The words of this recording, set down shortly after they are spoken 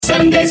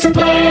7 Days to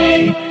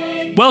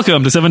Play.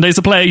 Welcome to 7 Days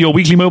to Play, your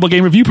weekly mobile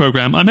game review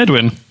program. I'm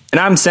Edwin.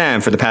 And I'm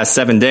Sam. For the past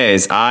 7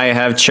 days, I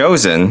have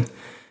chosen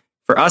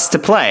for us to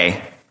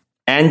play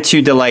and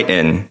to delight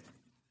in.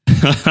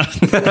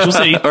 We'll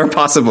see. Or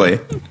possibly.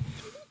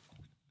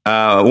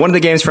 One of the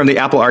games from the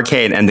Apple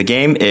Arcade, and the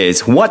game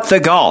is What the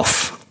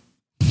Golf?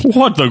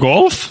 What the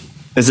golf?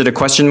 Is it a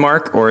question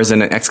mark or is it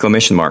an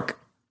exclamation mark?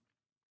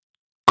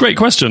 Great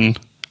question.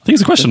 I think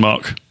it's a question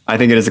mark. I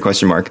think it is a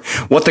question mark.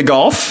 What the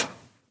Golf?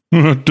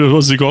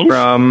 What's the golf?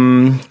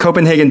 From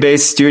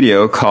Copenhagen-based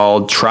studio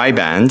called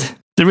Triband.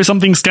 There is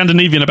something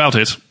Scandinavian about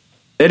it.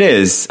 It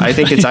is. I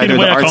think it's either In a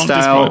way the I art can't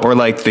style describe. or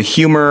like the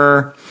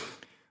humor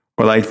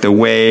or like the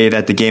way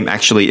that the game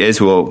actually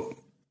is. Will,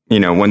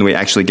 when we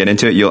actually get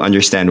into it, you'll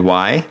understand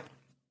why.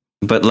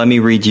 But let me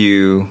read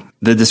you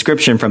the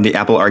description from the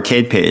Apple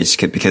Arcade page,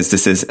 because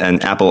this is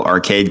an Apple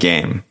Arcade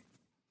game.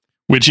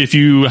 Which, if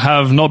you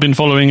have not been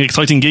following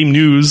exciting game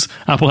news,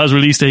 Apple has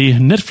released a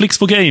Netflix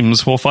for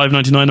games for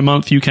 $5.99 a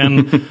month. You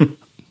can...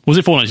 Was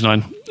it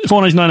 $4.99?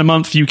 $4.99 a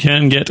month, you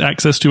can get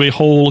access to a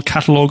whole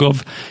catalogue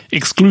of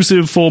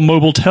exclusive for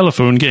mobile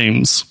telephone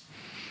games.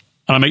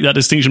 And I make that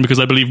distinction because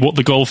I believe What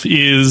the Golf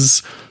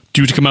is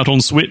due to come out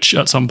on Switch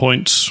at some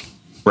point.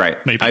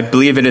 Right. Maybe. I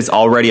believe it is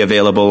already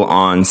available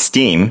on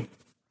Steam.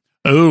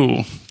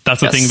 Oh,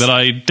 that's a Yes. thing that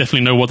I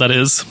definitely know what that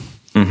is.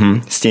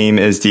 Mm-hmm. Steam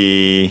is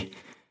the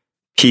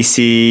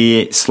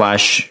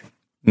PC/Mac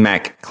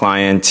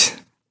client,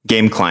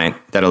 game client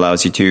that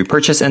allows you to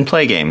purchase and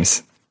play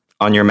games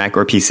on your Mac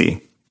or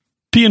PC.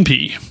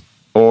 P&P.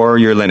 Or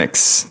your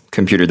Linux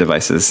computer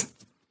devices.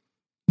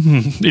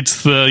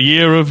 It's the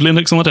year of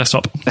Linux on the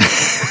desktop.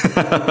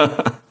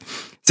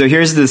 So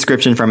here's the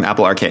description from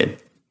Apple Arcade.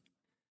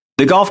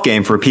 The golf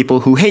game for people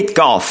who hate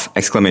golf!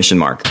 Exclamation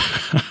mark.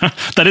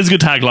 That is a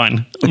good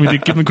tagline. We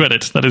did give them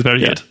credit. That is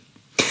very good.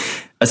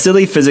 A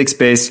silly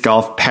physics-based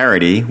golf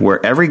parody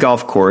where every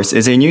golf course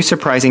is a new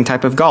surprising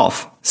type of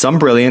golf. Some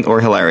brilliant or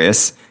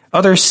hilarious,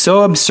 others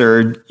so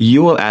absurd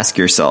you will ask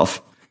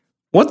yourself,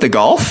 what the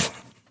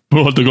golf?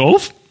 What the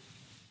golf?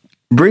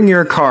 Bring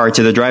your car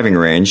to the driving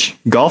range,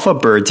 golf a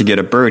bird to get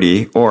a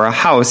birdie, or a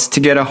house to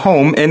get a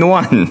home in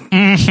one.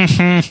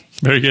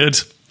 Very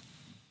good.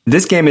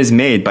 This game is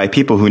made by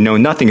people who know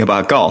nothing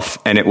about golf,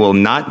 and it will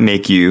not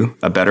make you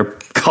a better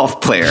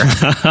golf player.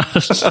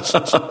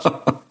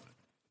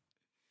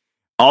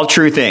 All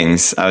true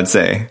things, I would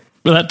say.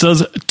 Well, that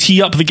does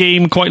tee up the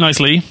game quite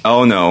nicely.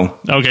 Oh, no.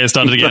 Okay,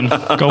 start it again.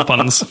 Golf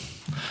puns.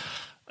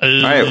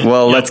 All right,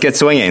 well, let's get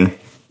swinging.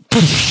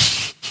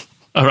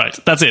 All right,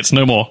 that's it.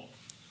 No more.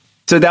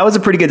 So that was a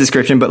pretty good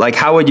description, but like,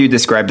 how would you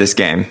describe this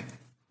game?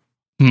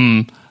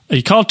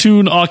 A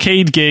cartoon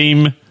arcade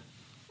game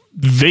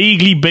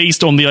vaguely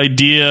based on the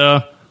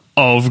idea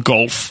of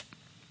golf.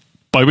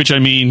 By which I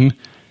mean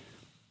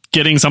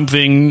getting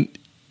something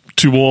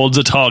towards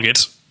a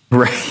target.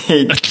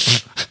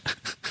 Right.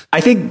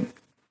 I think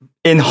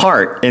in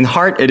heart,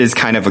 it is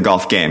kind of a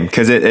golf game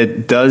because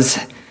it does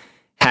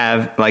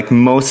have like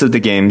most of the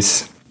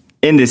games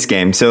in this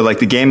game. So like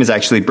the game is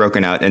actually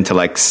broken out into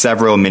like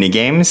several mini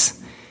games.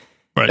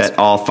 Right. That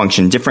all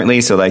function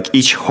differently. So like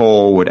each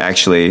hole would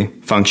actually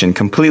function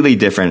completely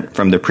different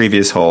from the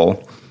previous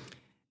hole.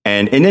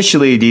 And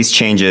initially these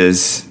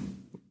changes,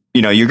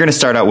 you're going to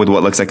start out with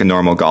what looks like a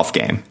normal golf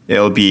game.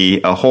 It'll be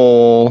a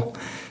hole.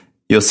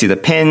 You'll see the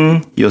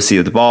pin. You'll see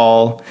the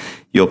ball.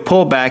 You'll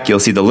pull back. You'll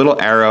see the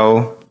little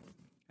arrow.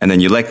 And then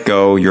you let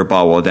go. Your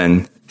ball will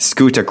then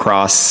scoot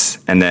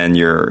across. And then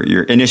your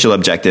initial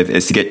objective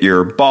is to get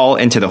your ball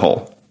into the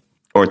hole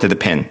or to the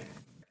pin.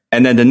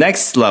 And then the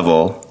next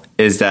level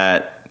is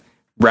that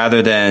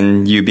rather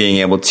than you being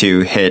able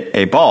to hit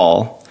a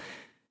ball,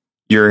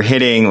 you're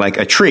hitting like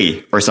a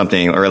tree or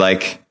something, or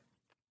like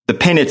the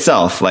pin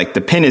itself, like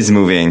the pin is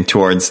moving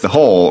towards the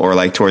hole or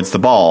like towards the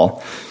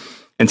ball.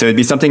 And so it'd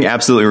be something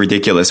absolutely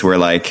ridiculous where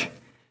like,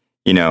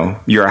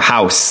 you're a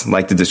house,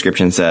 like the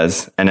description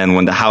says. And then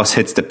when the house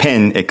hits the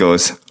pin, it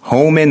goes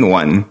home in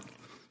one.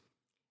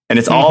 And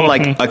it's all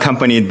like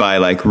accompanied by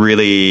like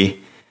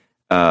really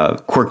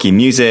quirky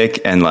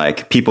music and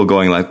like people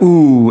going like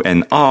ooh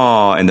and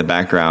ah in the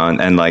background,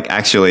 and like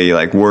actually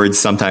like words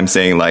sometimes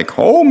saying like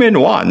home in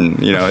one.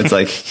 It's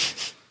like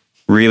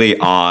really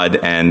odd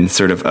and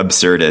sort of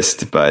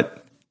absurdist,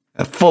 but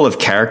full of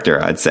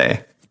character, I'd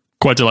say.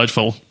 Quite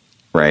delightful.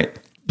 Right.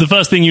 The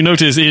first thing you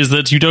notice is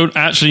that you don't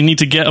actually need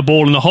to get a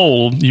ball in the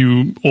hole,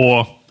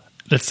 or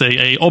let's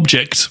say a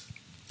object,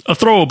 a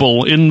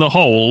throwable in the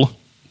hole.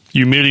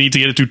 You merely need to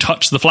get it to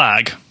touch the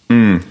flag,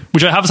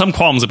 which I have some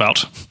qualms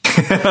about.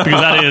 Because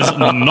that is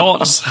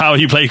not how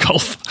you play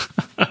golf.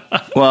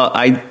 Well,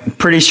 I'm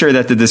pretty sure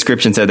that the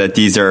description said that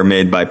these are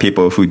made by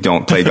people who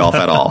don't play golf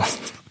at all.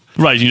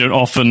 Right, you don't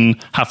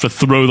often have to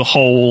throw the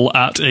hole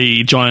at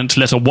a giant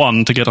letter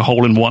 1 to get a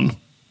hole in one.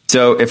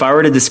 So if I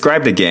were to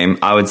describe the game,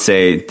 I would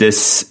say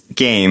this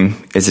game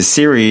is a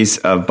series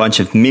of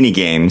bunch of mini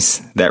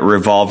games that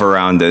revolve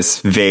around this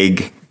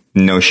vague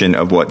notion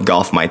of what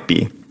golf might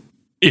be.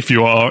 If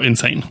you are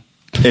insane.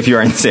 If you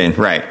are insane,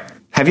 right.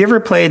 Have you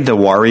ever played the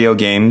Wario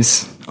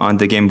games on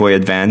the Game Boy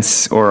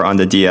Advance or on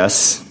the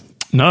DS?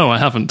 No, I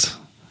haven't.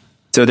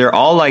 So they're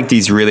all like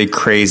these really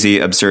crazy,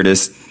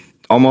 absurdist,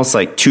 almost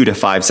like 2 to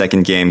 5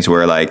 second games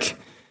where like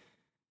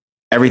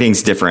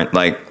everything's different.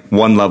 Like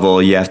one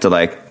level, you have to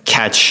like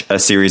catch a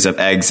series of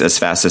eggs as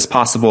fast as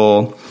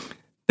possible.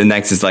 The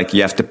next is like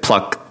you have to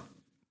pluck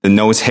the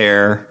nose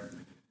hair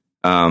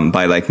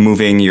by like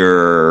moving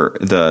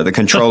the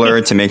controller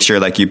to make sure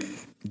like you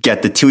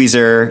get the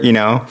tweezer, you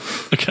know?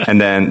 Okay.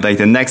 And then like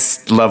the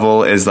next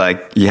level is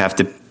like you have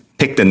to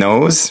pick the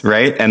nose,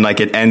 right? And like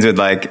it ends with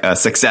like a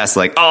success,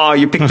 like, oh,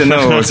 you picked the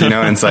nose, you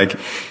know? And it's like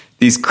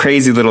these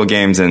crazy little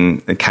games,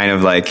 and kind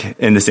of like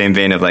in the same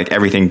vein of like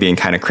everything being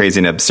kind of crazy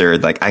and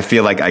absurd. Like I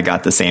feel like I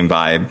got the same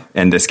vibe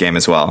in this game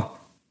as well.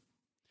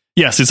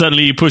 Yes, it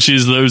certainly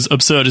pushes those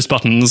absurdist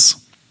buttons,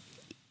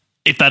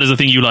 if that is a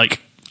thing you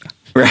like.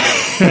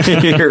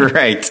 Right. You're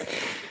right.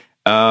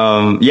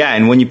 Yeah,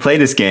 and when you play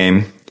this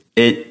game,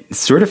 it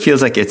sort of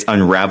feels like it's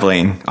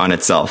unraveling on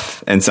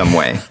itself in some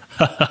way.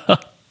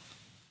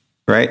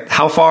 Right?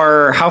 How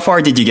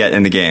far did you get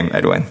in the game,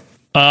 Edwin?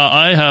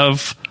 I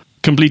have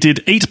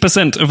completed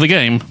 8% of the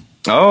game.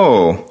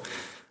 Oh,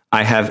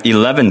 I have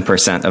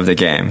 11% of the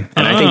game.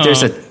 And I think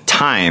there's a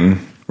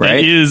time, right?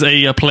 It is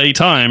a play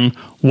time,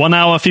 1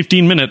 hour,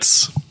 15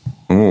 minutes.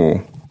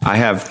 Ooh, I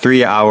have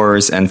 3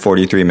 hours and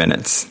 43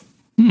 minutes.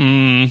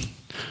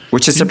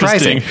 Which is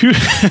surprising.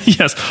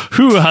 Yes.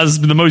 Who has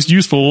the most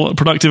useful,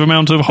 productive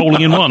amount of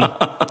holding in one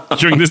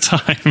during this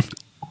time?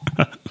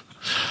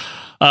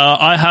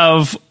 I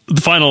have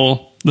the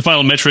final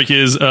metric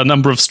is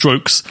number of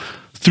strokes,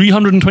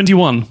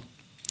 321.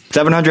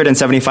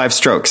 775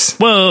 strokes.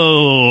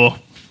 Whoa.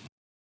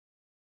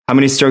 How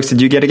many strokes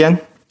did you get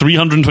again?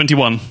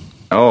 321.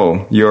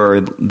 Oh, you're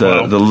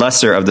the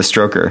lesser of the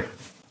stroker.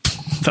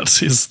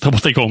 That is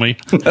what they call me.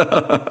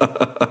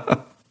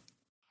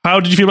 How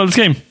did you feel about this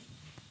game?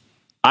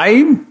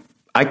 I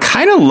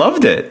kind of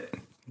loved it.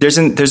 There's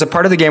a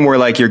part of the game where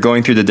like you're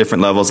going through the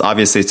different levels.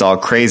 Obviously, it's all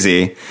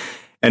crazy.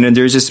 And then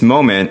there's this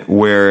moment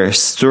where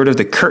sort of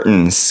the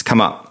curtains come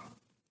up.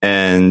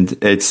 And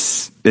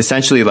it's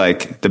essentially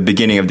like the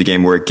beginning of the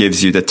game where it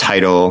gives you the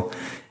title.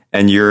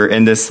 And you're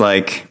in this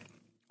like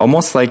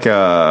almost like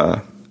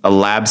a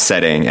lab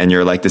setting. And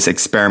you're like this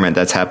experiment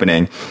that's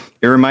happening.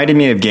 It reminded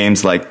me of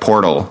games like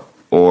Portal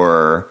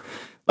or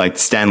like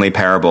Stanley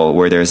Parable,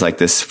 where there's like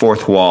this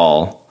fourth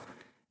wall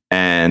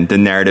and the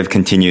narrative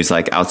continues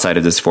like outside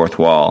of this fourth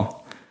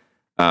wall.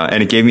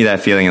 And it gave me that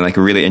feeling in like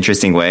a really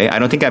interesting way. I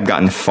don't think I've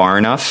gotten far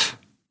enough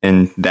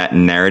in that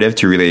narrative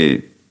to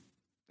really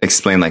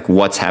explain like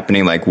what's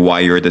happening, like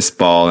why you're this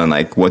ball and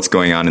like what's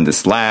going on in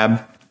this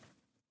lab.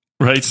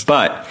 Right.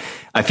 But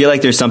I feel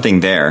like there's something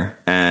there,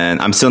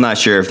 and I'm still not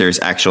sure if there's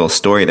actual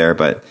story there,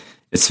 but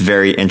it's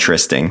very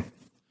interesting.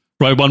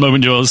 Right. One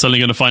moment you're suddenly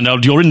going to find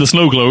out you're in the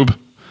snow globe.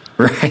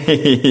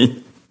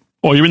 Right.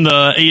 Or you're in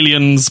the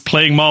aliens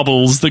playing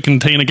marbles that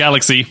contain a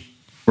galaxy.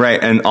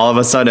 Right. And all of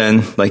a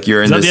sudden, like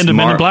you're in this... Is that the end of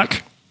Men in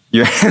Black?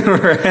 You're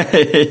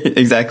right.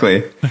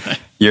 Exactly.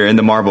 You're in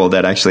the marble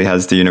that actually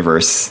has the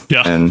universe.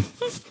 Yeah. And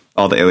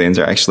all the aliens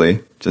are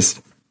actually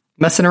just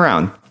messing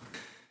around.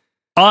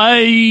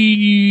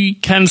 I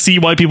can see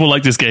why people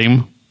like this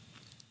game.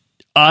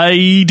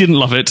 I didn't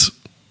love it.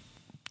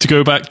 To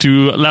go back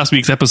to last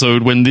week's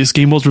episode when this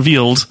game was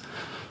revealed,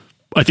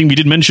 I think we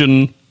did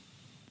mention,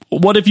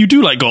 what if you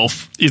do like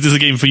golf? Is this a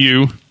game for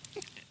you?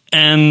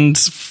 And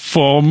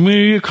for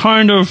me,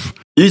 kind of...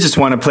 You just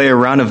want to play a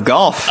round of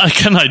golf.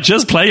 Can I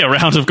just play a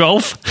round of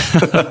golf?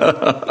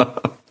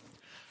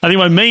 I think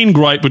my main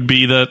gripe would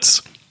be that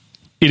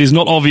it is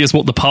not obvious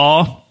what the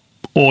par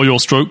or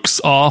your strokes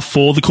are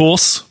for the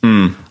course.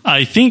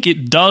 I think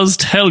it does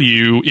tell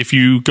you if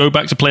you go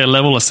back to play a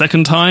level a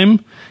second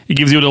time. It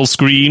gives you a little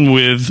screen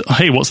with,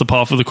 hey, what's the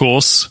par for the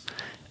course?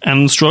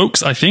 And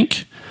strokes, I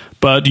think.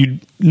 But you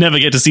never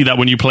get to see that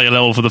when you play a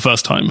level for the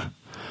first time.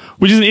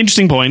 Which is an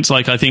interesting point.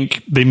 Like, I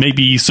think they may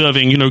be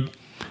serving,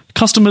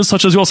 customers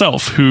such as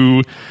yourself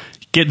who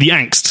get the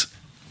angst,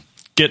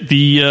 get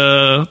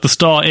the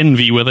star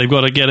envy where they've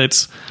got to get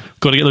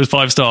those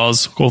 5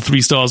 stars or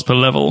 3 stars per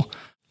level.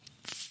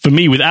 For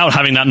me, without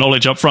having that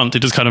knowledge up front,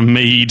 it just kind of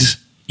made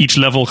each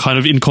level kind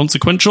of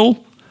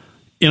inconsequential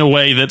in a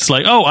way that's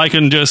like, oh, I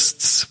can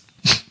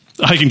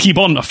keep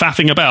on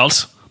faffing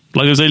about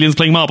like those aliens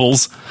playing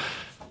marbles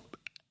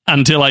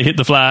until I hit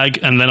the flag,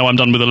 and then I'm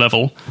done with the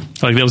level.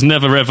 Like, there was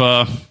never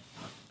ever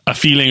a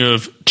feeling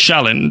of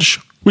challenge,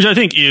 which I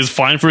think is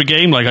fine for a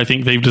game. Like, I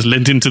think they've just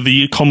lent into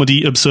the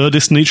comedy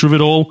absurdist nature of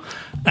it all,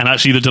 and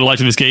actually the delight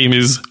of this game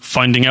is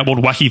finding out what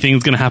wacky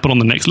thing's going to happen on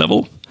the next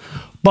level.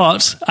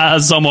 But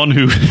as someone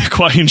who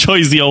quite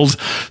enjoys the old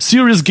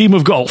serious game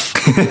of golf,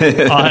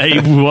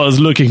 I was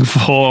looking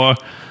for,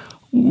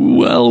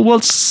 well,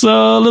 what's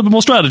a little bit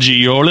more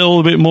strategy or a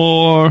little bit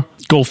more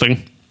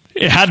golfing.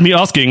 It had me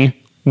asking,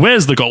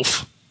 where's the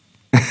golf?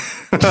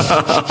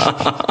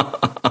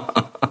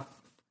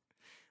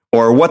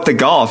 Or what the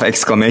golf,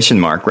 exclamation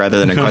mark, rather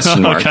than a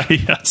question mark. Okay,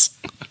 yes.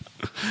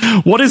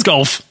 What is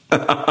golf?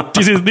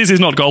 This is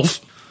not golf.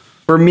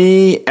 For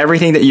me,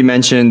 everything that you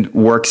mentioned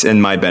works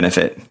in my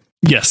benefit.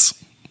 Yes.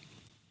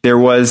 There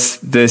was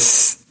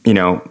this,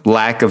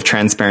 lack of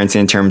transparency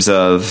in terms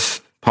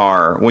of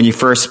par when you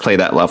first play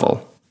that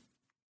level,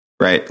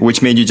 right?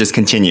 Which made you just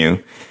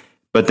continue.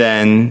 But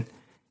then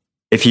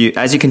as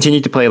you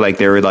continue to play, like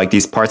there were like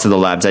these parts of the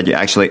labs that you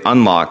actually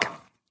unlock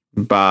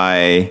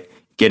by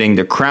getting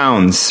the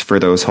crowns for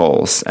those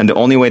holes. And the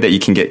only way that you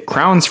can get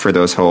crowns for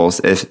those holes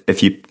is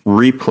if you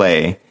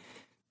replay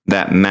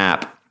that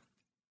map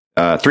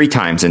 3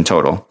 times in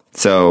total.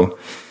 So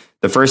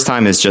the first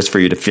time is just for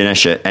you to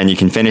finish it, and you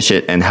can finish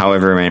it in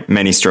however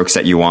many strokes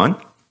that you want,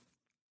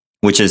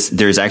 which is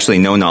there's actually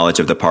no knowledge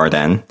of the par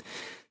then.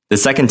 The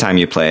second time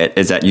you play it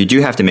is that you do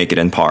have to make it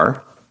in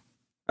par.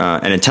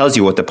 And it tells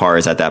you what the par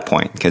is at that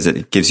point because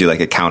it gives you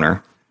like a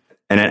counter.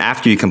 And then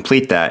after you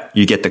complete that,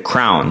 you get the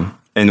crown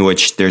in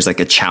which there's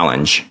like a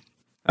challenge.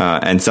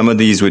 And some of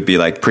these would be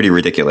like pretty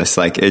ridiculous.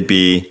 Like it'd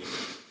be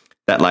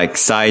that like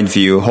side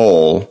view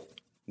hole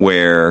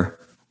where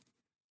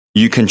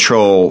you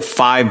control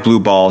 5 blue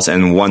balls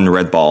and 1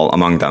 red ball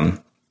among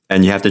them.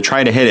 And you have to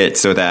try to hit it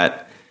so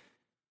that,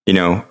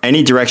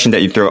 any direction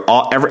that you throw,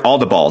 all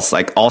the balls,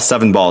 like all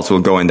 7 balls will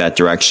go in that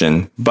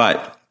direction.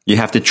 But you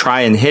have to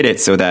try and hit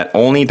it so that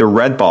only the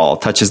red ball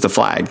touches the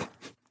flag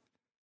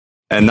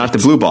and not the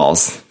blue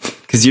balls,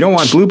 because you don't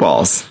want blue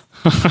balls.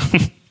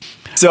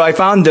 So I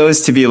found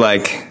those to be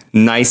like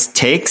nice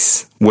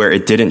takes where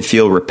it didn't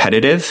feel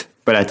repetitive,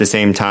 but at the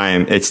same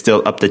time, it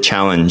still upped the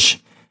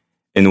challenge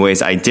in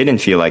ways I didn't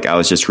feel like I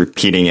was just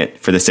repeating it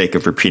for the sake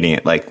of repeating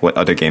it, like what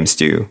other games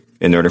do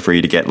in order for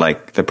you to get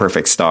like the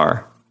perfect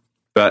star.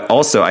 But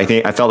also I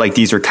felt like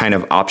these were kind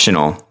of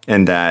optional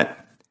in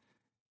that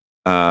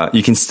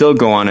you can still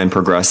go on and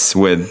progress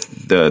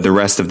with the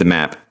rest of the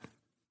map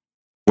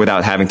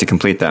without having to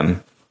complete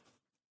them.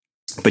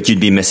 But you'd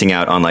be missing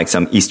out on like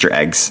some Easter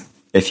eggs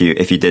if you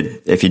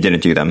didn't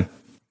do them.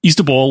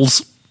 Easter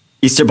balls.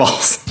 Easter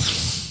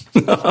balls.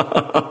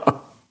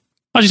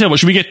 Actually, tell you what,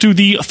 should we get to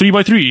the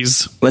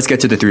 3x3s? Let's get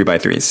to the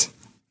 3x3s.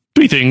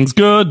 3 things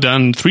good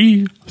and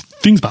 3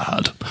 things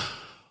bad.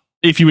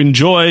 If you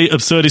enjoy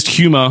absurdist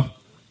humor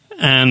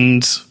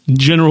and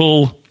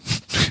general,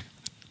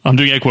 I'm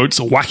doing air quotes,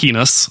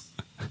 wackiness,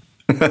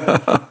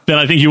 then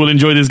I think you will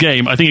enjoy this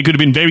game. I think it could have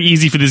been very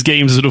easy for this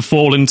game to sort of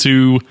fall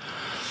into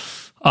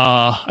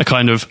a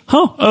kind of,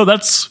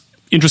 that's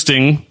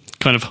interesting,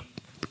 kind of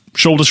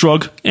shoulder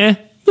shrug.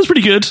 That's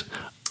pretty good.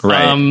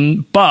 Right.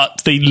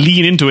 But they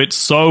lean into it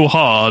so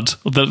hard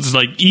that it's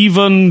like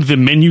even the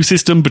menu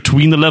system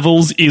between the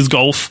levels is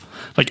golf.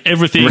 Like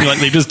everything, right. Like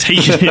they've just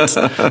taken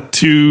it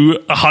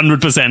to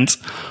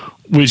 100%,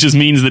 which just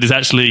means that it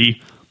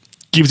actually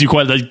gives you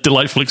quite a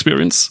delightful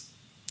experience.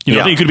 I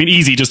think it could have been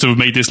easy just to have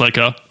made this like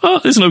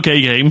it's an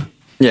okay game.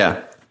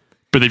 Yeah.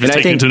 But they've just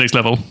taken it to the next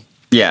level.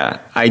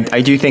 Yeah.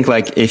 I do think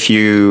like if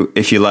you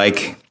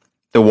like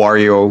the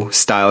Wario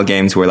style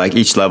games where like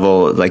each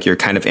level, like you're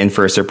kind of in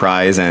for a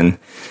surprise and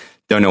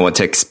don't know what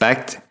to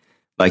expect,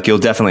 like you'll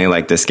definitely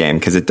like this game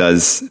because it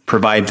does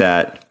provide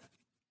that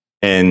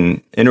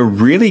in a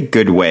really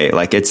good way.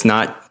 Like it's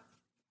not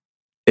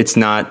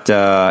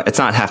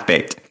half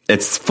baked.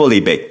 It's fully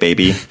baked,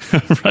 baby.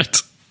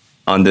 Right.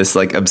 On this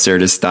like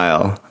absurdist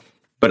style.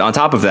 But on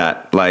top of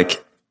that,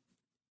 like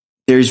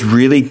there's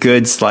really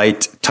good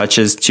slight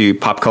touches to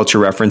pop culture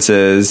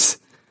references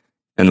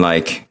and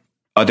like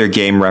other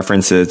game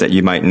references that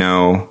you might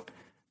know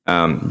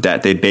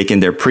that they bake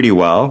in there pretty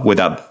well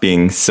without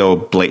being so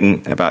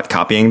blatant about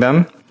copying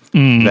them.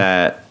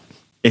 That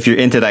if you're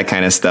into that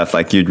kind of stuff,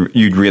 like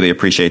you'd really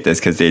appreciate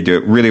this because they do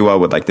it really well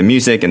with like the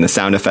music and the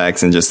sound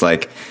effects and just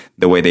like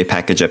the way they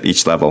package up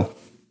each level.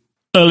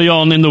 Early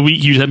on in the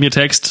week, you sent me a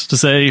text to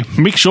say,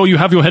 make sure you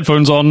have your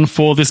headphones on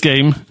for this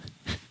game.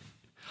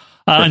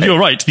 And you're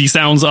right, the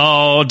sounds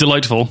are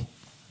delightful.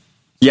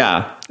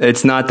 Yeah,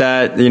 it's not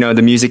that,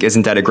 the music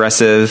isn't that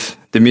aggressive.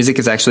 The music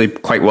is actually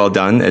quite well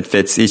done. It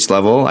fits each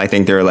level. I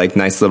think there are like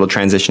nice little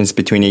transitions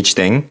between each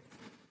thing.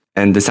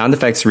 And the sound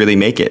effects really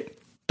make it.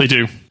 They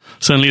do.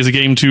 Certainly is a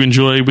game to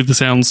enjoy with the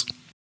sounds.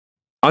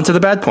 On to the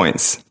bad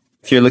points.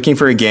 If you're looking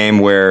for a game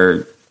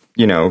where,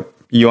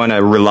 you want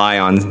to rely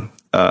on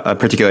a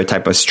particular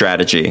type of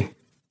strategy.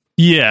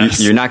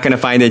 Yes. You're not going to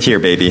find it here,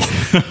 baby.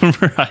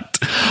 Right.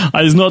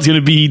 It's not going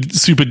to be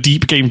super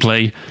deep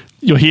gameplay.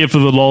 You're here for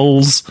the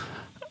lols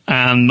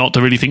and not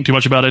to really think too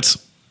much about it,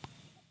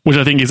 which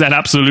I think is an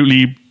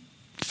absolutely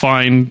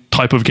fine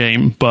type of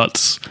game.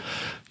 But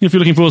if you're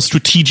looking for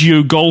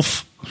strategio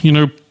golf,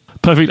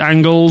 perfect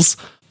angles,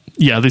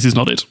 this is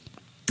not it.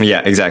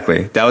 Yeah,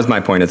 exactly. That was my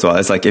point as well.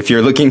 It's like if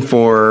you're looking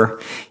for,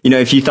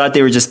 if you thought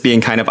they were just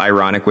being kind of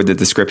ironic with the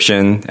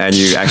description and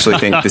you actually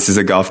think this is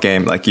a golf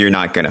game, like you're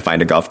not going to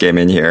find a golf game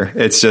in here.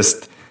 It's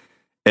just,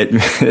 it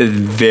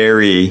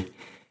very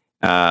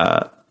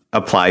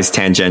applies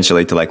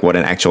tangentially to like what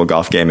an actual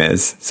golf game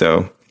is.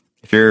 So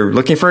if you're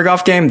looking for a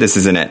golf game, this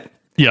isn't it.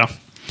 Yeah.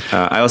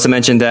 I also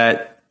mentioned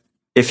that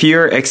if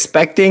you're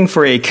expecting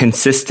for a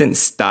consistent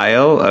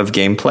style of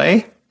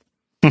gameplay,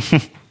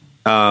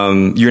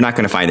 you're not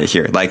going to find it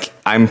here. Like,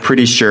 I'm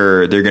pretty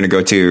sure they're going to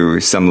go to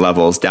some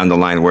levels down the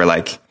line where,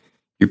 like,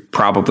 you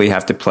probably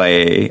have to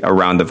play a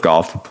round of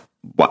golf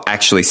while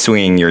actually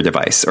swinging your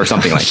device or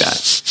something like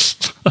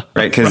that.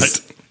 Right?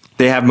 Because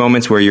they have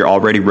moments where you're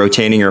already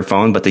rotating your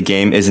phone, but the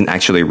game isn't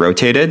actually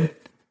rotated.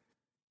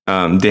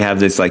 They have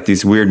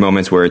these weird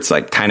moments where it's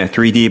like kind of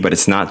 3D, but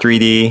it's not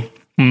 3D.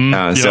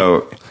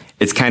 So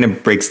it's kind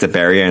of breaks the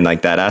barrier in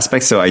like that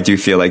aspect. So I do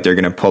feel like they're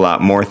going to pull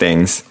out more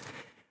things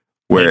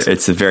where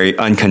it's a very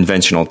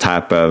unconventional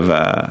type of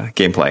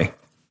gameplay.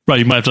 Right,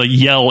 you might have to like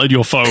yell at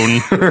your phone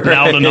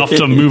loud enough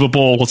to move a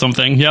ball or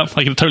something. Yeah,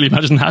 I can totally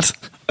imagine that.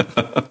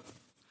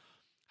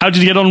 How did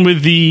you get on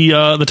with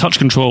the touch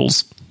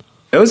controls?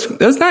 It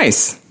was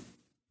nice.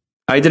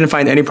 I didn't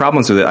find any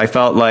problems with it. I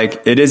felt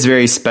like it is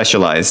very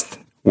specialized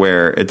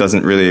where it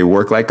doesn't really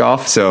work like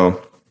golf.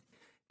 So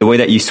the way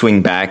that you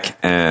swing back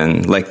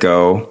and let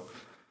go,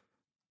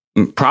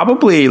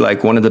 probably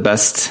like one of the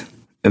best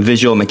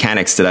visual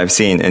mechanics that I've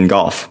seen in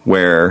golf,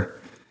 where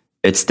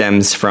it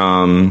stems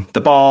from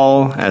the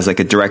ball as like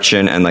a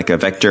direction and like a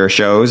vector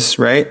shows,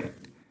 right?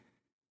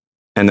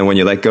 And then when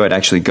you let go, it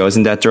actually goes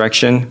in that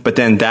direction. But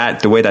then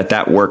the way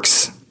that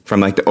works from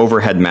like the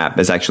overhead map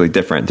is actually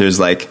different. There's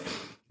like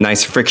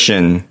nice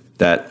friction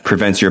that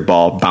prevents your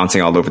ball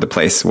bouncing all over the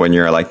place when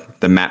you're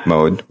like the map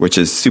mode, which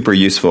is super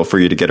useful for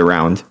you to get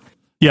around.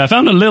 Yeah, I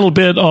found a little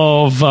bit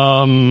of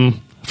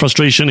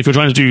frustration if you're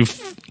trying to do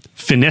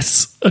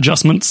finesse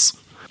adjustments.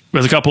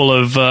 There's a couple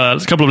of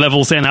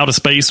levels set in outer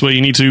space where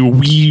you need to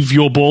weave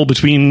your ball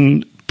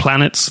between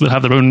planets that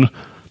have their own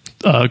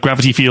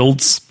gravity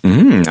fields.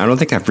 I don't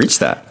think I've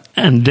reached that.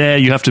 And there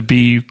you have to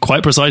be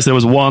quite precise. There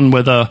was one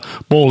where the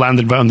ball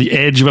landed right on the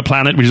edge of a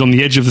planet, which is on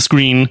the edge of the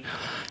screen.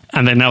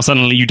 And then now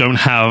suddenly you don't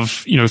have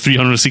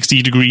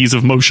 360 degrees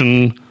of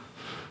motion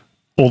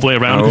all the way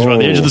around because you're on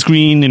the edge of the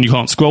screen and you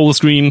can't scroll the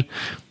screen.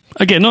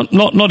 Again,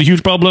 not a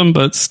huge problem,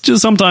 but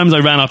just sometimes I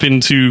ran up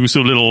into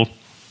sort of little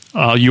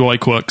UI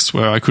quirks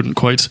where I couldn't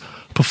quite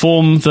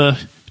perform the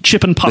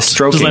chip and putt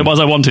as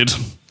I wanted.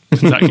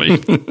 Exactly.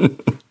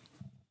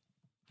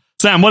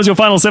 Sam, what is your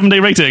final 7-day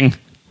rating?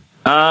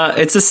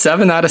 It's a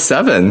 7 out of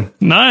 7.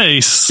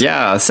 Nice.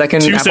 Yeah,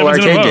 second 2 Apple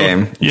Arcade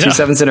game. Yeah. 2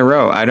 7s in a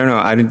row. I don't know.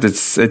 I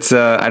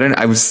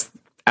was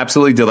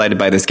absolutely delighted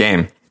by this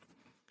game.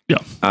 Yeah.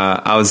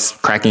 I was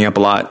cracking up a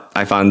lot.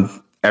 I found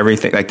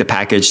everything, like the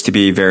package, to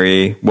be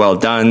very well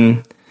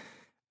done.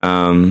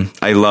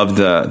 I love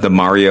the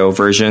Mario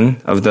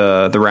version of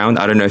the round.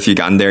 I don't know if you've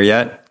gotten there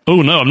yet.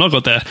 Oh, no, I've not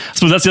got there. I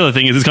suppose that's the other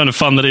thing, is it's kind of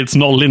fun that it's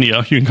not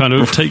linear. You can kind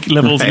of take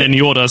levels in any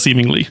order,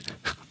 seemingly.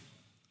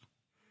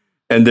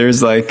 And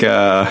there's like,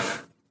 I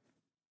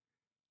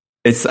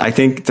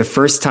think the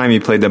first time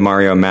you played the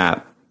Mario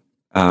map,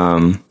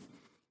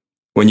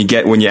 when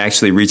you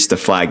actually reach the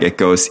flag, it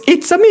goes,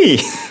 "It's a me,"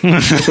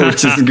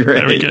 which is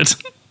great. Very good.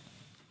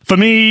 For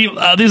me,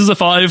 this is a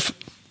 5.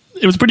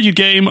 It was a pretty good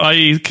game.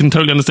 I can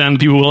totally understand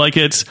people will like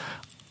it.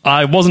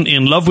 I wasn't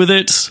in love with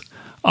it.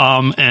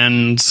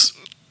 And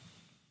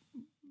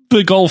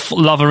the golf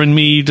lover in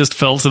me just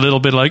felt a little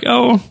bit like,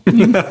 oh.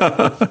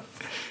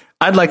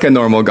 I'd like a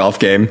normal golf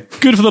game.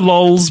 Good for the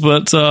lols,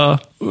 but I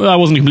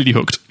wasn't completely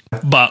hooked.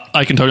 But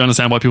I can totally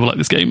understand why people like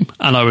this game.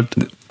 And I would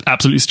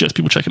absolutely suggest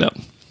people check it out.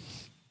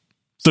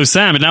 So,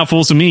 Sam, it now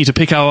falls to me to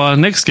pick our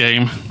next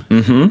game.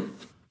 Mm-hmm.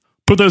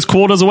 Put those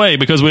quarters away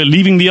because we're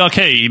leaving the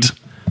arcade.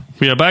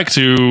 We are back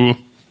to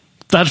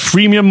that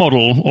freemium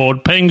model, or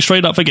paying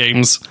straight up for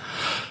games.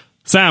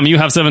 Sam, you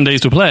have 7 days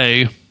to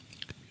play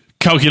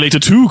Calculator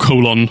 2,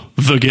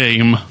 the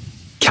game.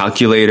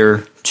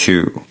 Calculator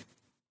 2.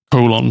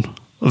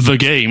 The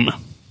game.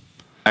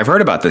 I've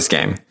heard about this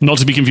game. Not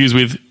to be confused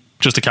with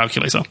just a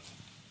calculator.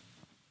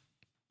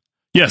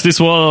 Yes, this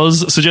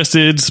was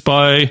suggested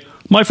by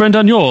my friend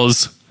and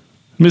yours,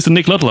 Mr.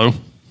 Nick Ludlow,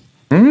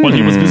 when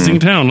he was visiting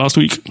town last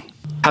week.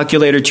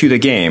 Calculator 2, the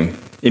game.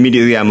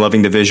 Immediately, I'm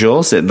loving the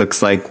visuals. It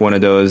looks like one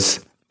of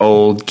those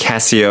old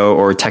Casio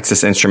or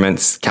Texas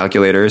Instruments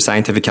calculators,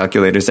 scientific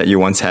calculators that you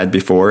once had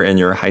before in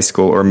your high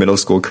school or middle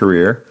school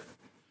career.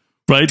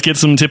 Right, get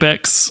some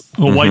Tipex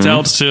or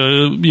whiteout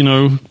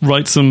to,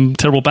 write some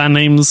terrible band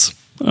names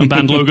and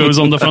band logos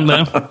on the front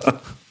there.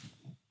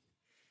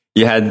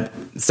 You had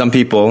some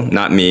people,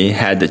 not me,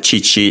 had the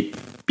cheat sheet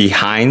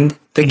behind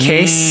the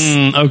case.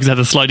 Oh, because it had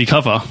a slidey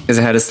cover. Because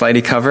it had a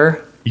slidey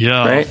cover.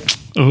 Yeah. Right?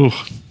 Oh.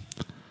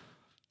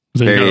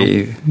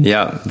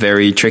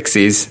 Very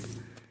Trixies.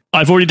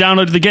 I've already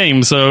downloaded the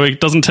game, so it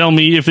doesn't tell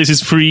me if this is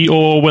free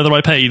or whether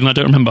I paid, and I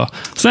don't remember.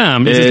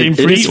 Sam, is this game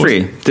free? It is free.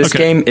 This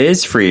game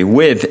is free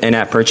with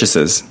in-app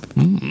purchases.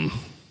 So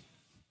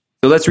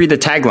let's read the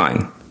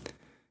tagline.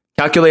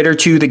 Calculator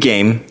 2, the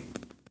game.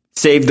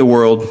 Save the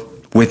world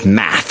with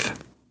math! !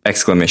 Well,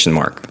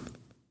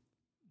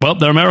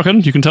 they're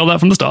American. You can tell that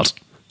from the start.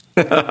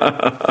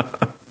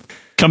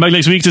 Come back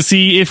next week to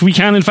see if we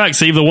can, in fact,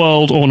 save the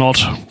world or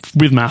not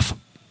with math.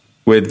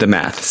 With the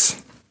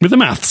maths. With the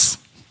maths.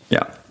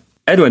 Yeah.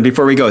 Edwin,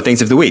 before we go,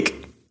 things of the week.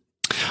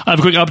 I have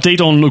a quick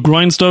update on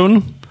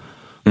Grindstone.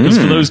 Because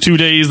for those 2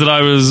 days that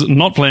I was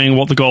not playing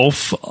What the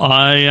Golf,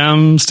 I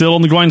am still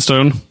on the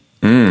grindstone.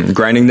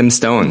 Grinding them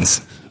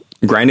stones.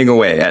 Grinding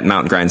away at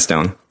Mount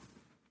Grindstone.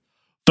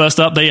 First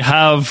up, they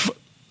have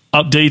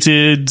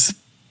updated...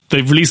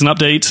 They've released an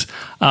update,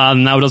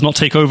 now it does not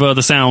take over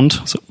the sound,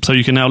 so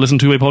you can now listen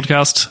to a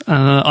podcast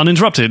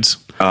uninterrupted.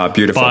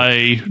 Beautiful.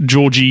 By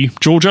Jory,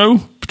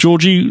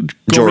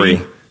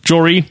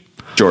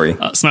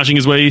 smashing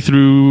his way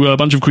through a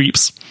bunch of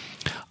creeps.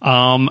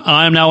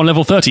 I am now on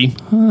level 30. As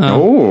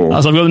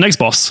I've got the next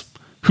boss,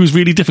 who's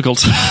really difficult.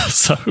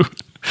 So...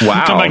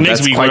 Wow, come back next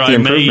that's week quite where the I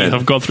may improvement.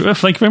 have gone through.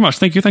 Thank you very much.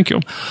 Thank you.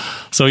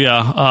 So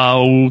yeah,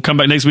 I'll come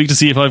back next week to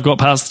see if I've got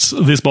past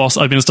this boss.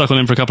 I've been stuck on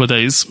him for a couple of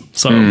days,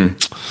 so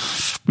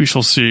we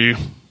shall see.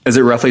 Is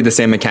it roughly the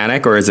same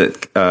mechanic, or is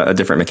it a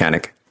different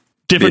mechanic?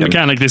 Different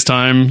mechanic this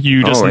time.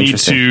 You just need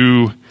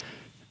to...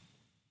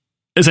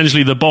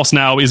 Essentially, the boss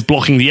now is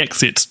blocking the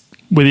exit,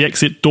 where the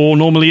exit door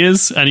normally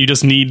is, and you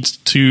just need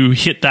to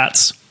hit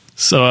that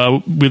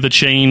with a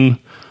chain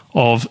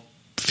of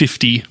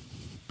 50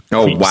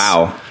 Oh, creeps,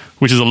 wow.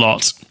 which is a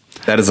lot.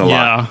 That is a lot.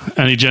 Yeah,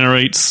 and he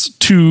generates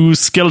 2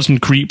 skeleton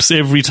creeps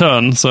every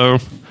turn, so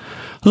there's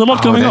a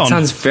lot going on. That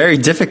sounds very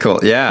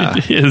difficult, yeah.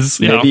 It is,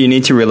 Maybe you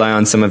need to rely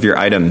on some of your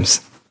items.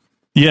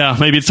 Yeah,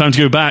 maybe it's time to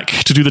go back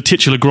to do the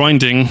titular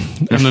grinding,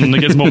 and then it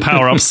gets more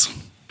power-ups.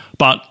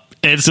 But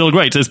it's still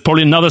great. It's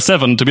probably another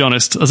 7, to be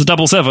honest. As a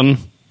double 7.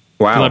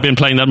 Wow. I've been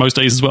playing that most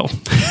days as well.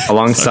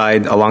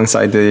 Alongside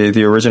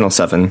the original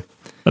 7.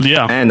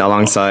 Yeah. And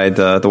alongside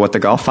the What the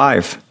Golf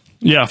 5.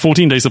 Yeah,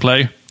 14 days to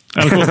play.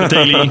 And of course the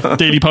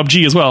daily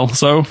PUBG as well.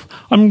 So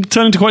I'm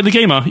turning to quite the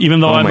gamer, even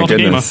though I'm not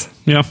goodness. a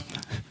gamer. Yeah.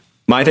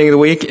 My thing of the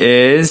week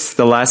is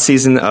the last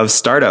season of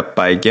Startup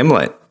by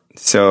Gimlet.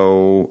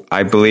 So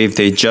I believe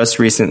they just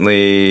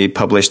recently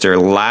published their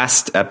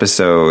last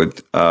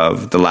episode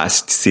of the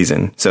last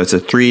season. So it's a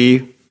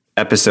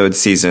 3-episode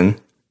season.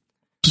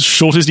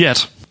 Shortest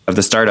yet. Of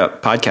the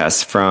Startup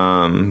podcast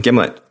from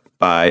Gimlet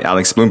by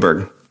Alex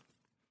Bloomberg.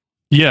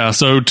 Yeah,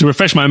 so to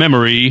refresh my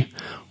memory...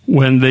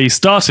 When they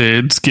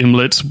started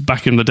Gimlet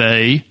back in the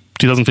day,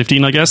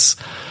 2015, I guess,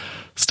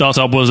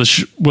 Startup was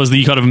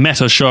the kind of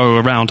meta show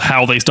around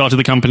how they started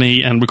the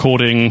company and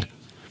recording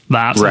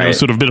that. Right. It was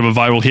sort of a bit of a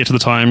viral hit at the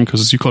time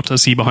because you got to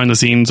see behind the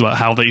scenes about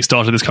how they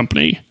started this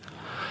company.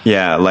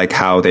 Yeah, like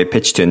how they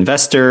pitched to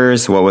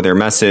investors, what were their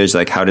message,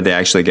 like how did they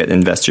actually get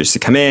investors to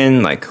come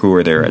in, like who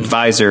were their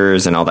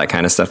advisors and all that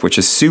kind of stuff, which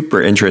is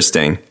super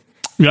interesting.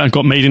 Yeah, it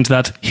got made into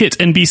that hit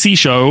NBC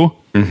show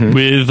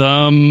with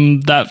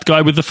that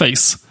guy with the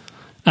face.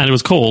 And it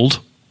was called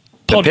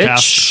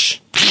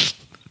Podcast.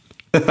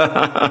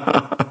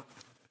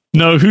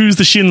 No, who's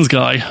the Shins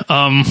guy? Zach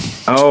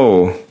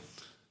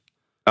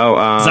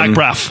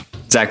Braff.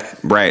 Zach,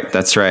 right,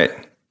 that's right.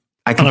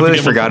 I completely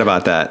forgot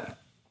about that.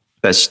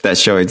 That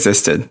show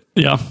existed.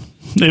 Yeah,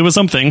 it was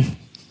something.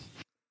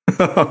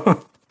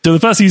 So the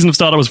first season of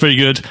Startup was very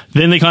good.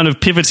 Then they kind of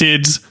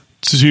pivoted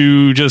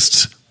to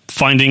just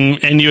finding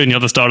any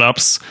other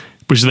startups,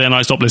 which then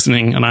I stopped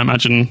listening, and I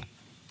imagine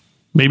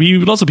maybe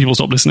lots of people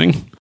stopped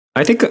listening.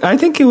 I think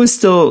it was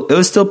still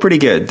pretty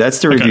good. That's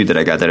the review that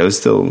I got. That it was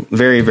still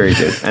very, very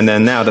good. And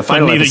then now the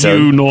final neither episode.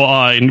 Neither you nor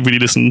I really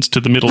listened to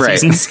the middle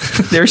seasons.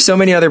 There's so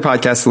many other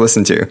podcasts to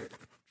listen to.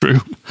 True,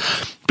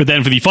 but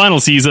then for the final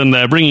season,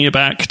 they're bringing it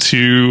back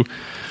to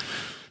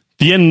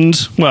the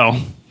end.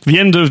 Well, the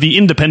end of the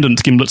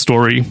independent Gimlet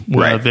story,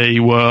 where they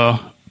were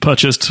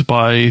purchased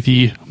by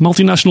the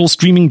multinational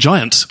streaming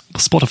giant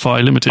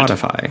Spotify Limited.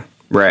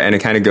 Right, and it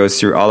kind of goes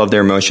through all of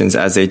their emotions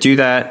as they do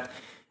that.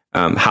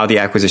 How the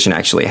acquisition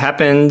actually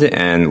happened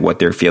and what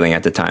they're feeling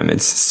at the time.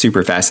 It's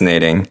super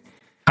fascinating.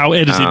 How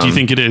edited do you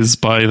think it is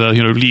by the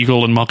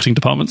legal and marketing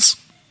departments?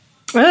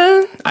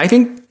 I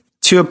think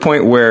to a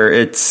point where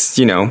it's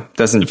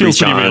doesn't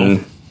breach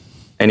on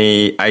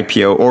any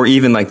IPO or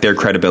even like their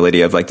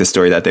credibility of like the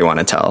story that they want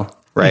to tell.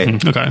 Right.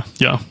 Mm-hmm. Okay.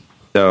 Yeah.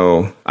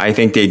 So I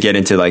think they get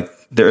into like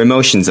their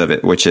emotions of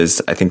it, which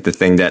is I think the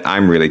thing that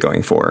I'm really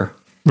going for.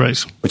 Right.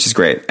 Which is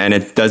great, and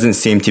it doesn't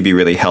seem to be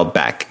really held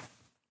back.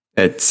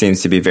 It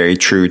seems to be very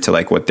true to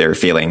like what they're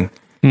feeling,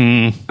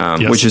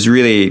 which is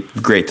really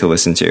great to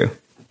listen to.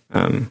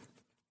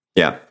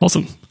 Yeah.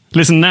 Awesome.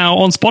 Listen now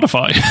on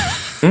Spotify.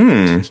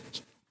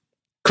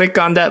 Click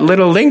on that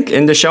little link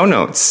in the show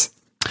notes.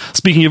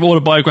 Speaking of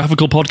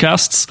autobiographical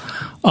podcasts,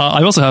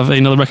 I also have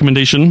another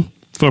recommendation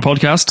for a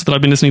podcast that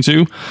I've been listening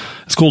to.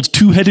 It's called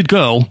Two-Headed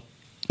Girl.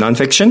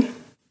 Nonfiction?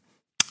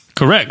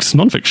 Correct.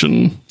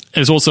 Nonfiction.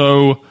 It's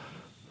also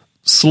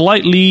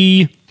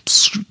slightly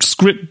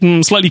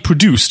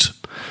produced.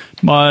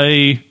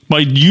 My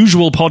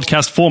usual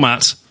podcast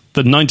format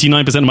that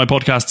 99% of my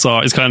podcasts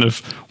are is kind of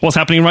what's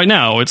happening right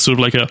now. It's sort of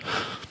like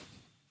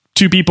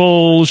two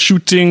people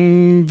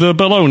shooting the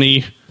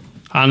baloney,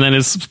 and then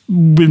it's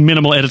with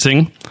minimal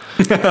editing.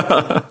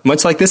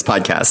 Much like this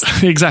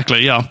podcast.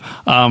 Exactly, yeah.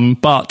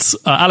 But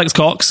Alex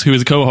Cox, who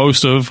is a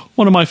co-host of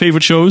one of my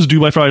favorite shows, Do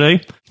by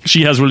Friday,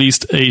 she has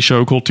released a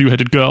show called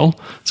Two-Headed Girl.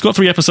 It's got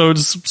 3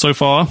 episodes so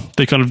far.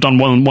 They kind of done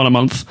one a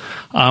month.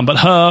 But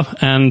her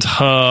and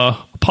her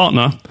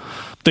partner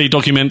they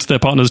document their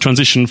partner's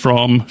transition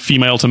from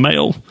female to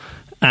male,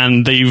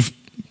 and they've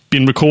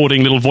been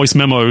recording little voice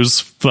memos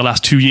for the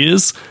last 2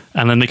 years,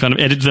 and then they kind of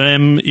edit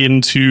them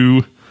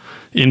into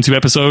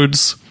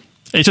episodes.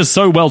 It's just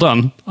so well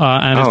done,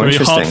 and it's very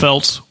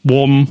heartfelt,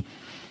 warm,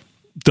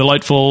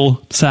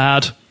 delightful,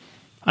 sad,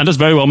 and just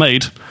very well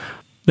made.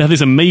 They have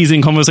this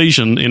amazing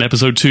conversation in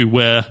episode 2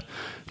 where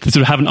they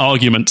sort of have an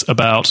argument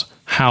about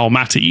how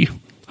Matty,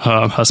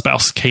 her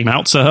spouse, came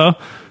out to her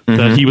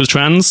that he was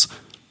trans,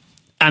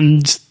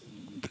 and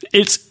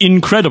it's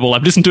incredible.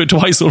 I've listened to it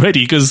twice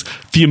already because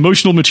the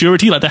emotional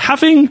maturity, like they're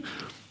having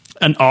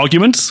an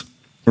argument,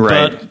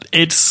 right? But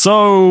it's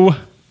so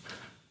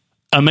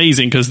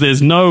amazing because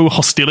there's no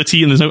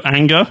hostility and there's no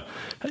anger,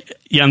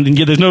 and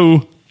yet there's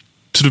no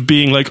sort of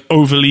being like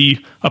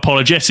overly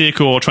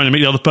apologetic or trying to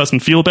make the other person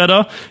feel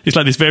better. It's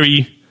like this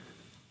very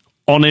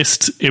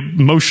honest,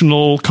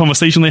 emotional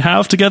conversation they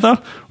have together,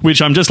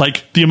 which I'm just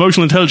like, the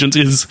emotional intelligence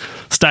is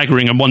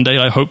staggering, and one day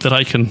I hope that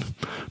I can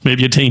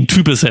maybe attain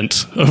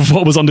 2% of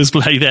what was on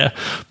display there.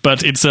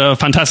 But it's a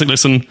fantastic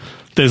listen.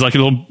 There's like a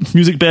little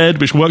music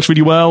bed which works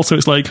really well, so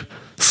it's like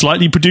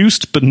slightly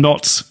produced but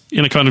not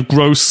in a kind of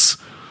gross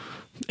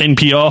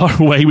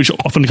NPR way, which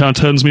often kind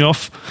of turns me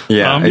off.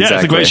 Exactly.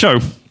 It's a great show.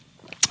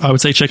 I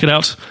would say check it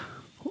out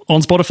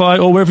on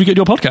Spotify or wherever you get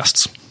your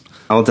podcasts.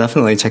 I'll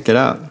definitely check it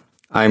out.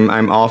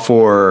 I'm all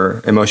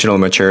for emotional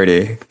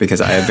maturity because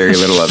I have very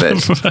little of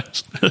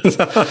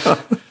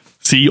it.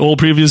 See, all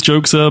previous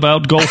jokes are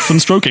about golf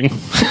and stroking.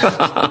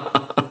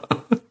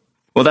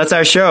 Well, that's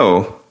our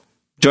show.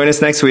 Join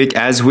us next week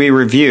as we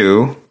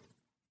review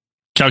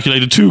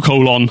Calculated 2: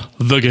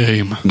 The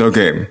Game. The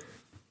Game.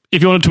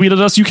 If you want to tweet at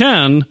us, you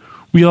can.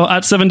 We are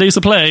at 7 Days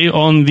to Play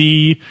on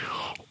the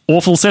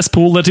awful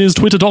cesspool that is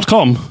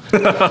twitter.com.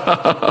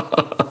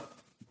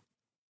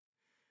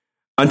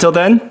 Until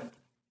then,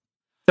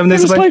 7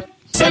 Days to Play.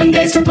 7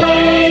 Days to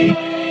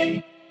Play.